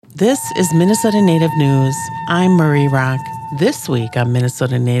This is Minnesota Native News. I'm Marie Rock. This week on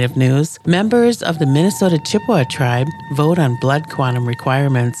Minnesota Native News, members of the Minnesota Chippewa tribe vote on blood quantum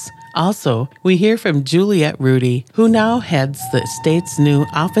requirements. Also, we hear from Juliette Rudy, who now heads the state's new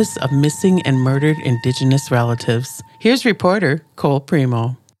Office of Missing and Murdered Indigenous Relatives. Here's reporter Cole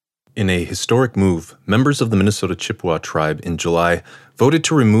Primo. In a historic move, members of the Minnesota Chippewa tribe in July voted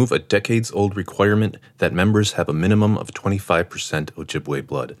to remove a decades-old requirement that members have a minimum of 25% Ojibwe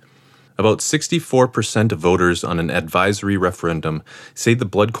blood. About 64% of voters on an advisory referendum say the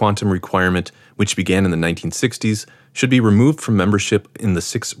blood quantum requirement, which began in the 1960s, should be removed from membership in the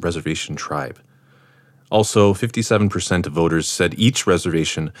Six Reservation tribe. Also, 57% of voters said each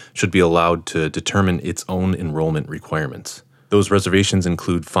reservation should be allowed to determine its own enrollment requirements. Those reservations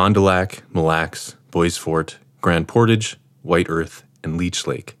include Fond du Lac, Mille Lacs, Bois Forte, Grand Portage, White Earth, and Leech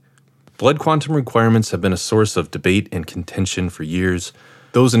Lake. Blood quantum requirements have been a source of debate and contention for years.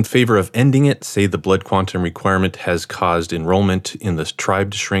 Those in favor of ending it say the blood quantum requirement has caused enrollment in the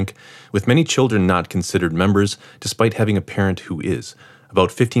tribe to shrink, with many children not considered members despite having a parent who is. About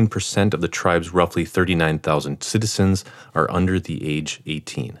 15% of the tribe's roughly 39,000 citizens are under the age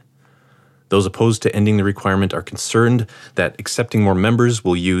 18. Those opposed to ending the requirement are concerned that accepting more members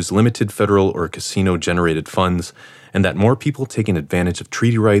will use limited federal or casino-generated funds, and that more people taking advantage of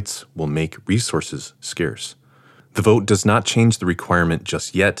treaty rights will make resources scarce. The vote does not change the requirement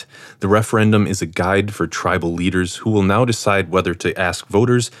just yet. The referendum is a guide for tribal leaders who will now decide whether to ask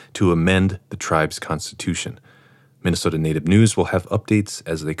voters to amend the tribe's constitution. Minnesota Native News will have updates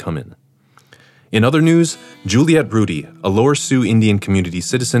as they come in. In other news, Juliette Rudy, a Lower Sioux Indian community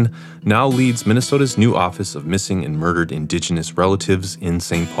citizen, now leads Minnesota's new Office of Missing and Murdered Indigenous Relatives in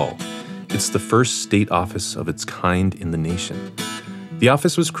St. Paul. It's the first state office of its kind in the nation. The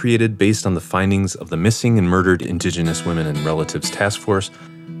office was created based on the findings of the Missing and Murdered Indigenous Women and Relatives Task Force.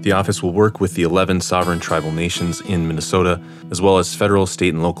 The office will work with the 11 sovereign tribal nations in Minnesota, as well as federal,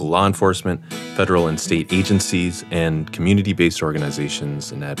 state, and local law enforcement, federal and state agencies, and community-based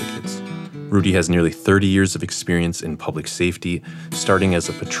organizations and advocates. Rudy has nearly 30 years of experience in public safety, starting as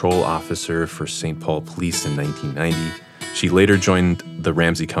a patrol officer for St. Paul Police in 1990. She later joined the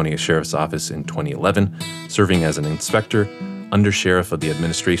Ramsey County Sheriff's Office in 2011, serving as an inspector, undersheriff of the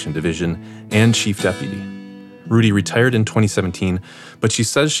Administration Division, and chief deputy. Rudy retired in 2017, but she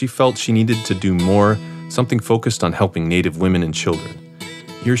says she felt she needed to do more, something focused on helping Native women and children.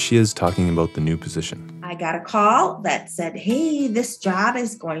 Here she is talking about the new position. I got a call that said, hey, this job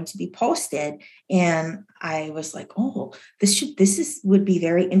is going to be posted. And I was like, oh, would be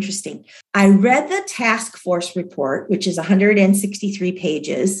very interesting. I read the task force report, which is 163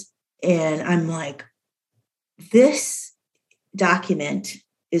 pages. And I'm like, this document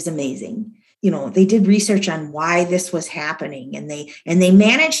is amazing. You know, they did research on why this was happening, and they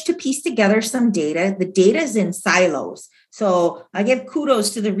managed to piece together some data. The data is in silos. So I give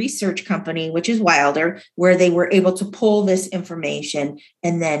kudos to the research company, which is Wilder, where they were able to pull this information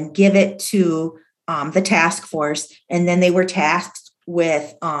and then give it to the task force. And then they were tasked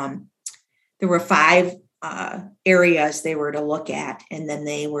with, there were 5 areas they were to look at. And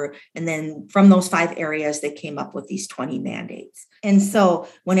then from those 5 areas, they came up with these 20 mandates. And so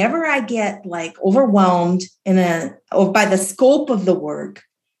whenever I get like overwhelmed by the scope of the work,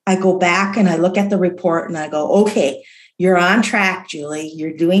 I go back and I look at the report and I go, okay, you're on track, Julie.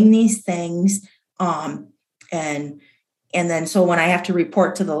 You're doing these things. And then so when I have to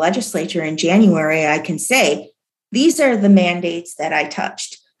report to the legislature in January, I can say, these are the mandates that I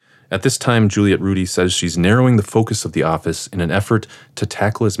touched. At this time, Juliette Rudy says she's narrowing the focus of the office in an effort to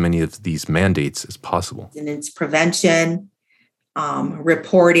tackle as many of these mandates as possible. And it's prevention,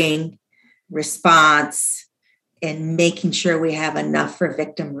 reporting, response, and making sure we have enough for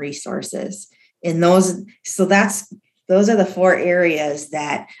victim resources. And those are the 4 areas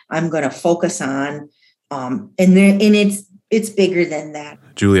that I'm going to focus on. And it's bigger than that.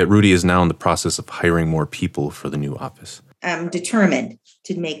 Juliette Rudy is now in the process of hiring more people for the new office. I'm determined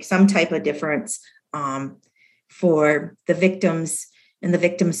to make some type of difference for the victims and the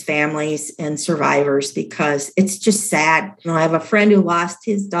victims' families and survivors, because it's just sad. You know, I have a friend who lost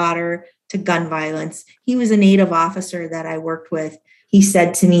his daughter to gun violence. He was a Native officer that I worked with. He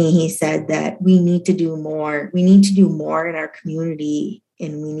said to me, that we need to do more. We need to do more in our community,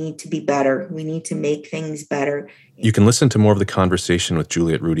 and we need to be better. We need to make things better. You can listen to more of the conversation with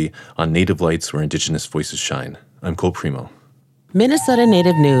Juliette Rudy on Native Lights, where Indigenous voices shine. I'm Cole Primo. Minnesota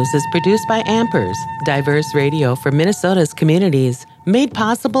Native News is produced by Ampers, diverse radio for Minnesota's communities, made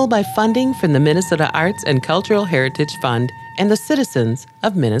possible by funding from the Minnesota Arts and Cultural Heritage Fund and the citizens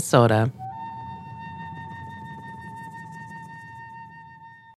of Minnesota.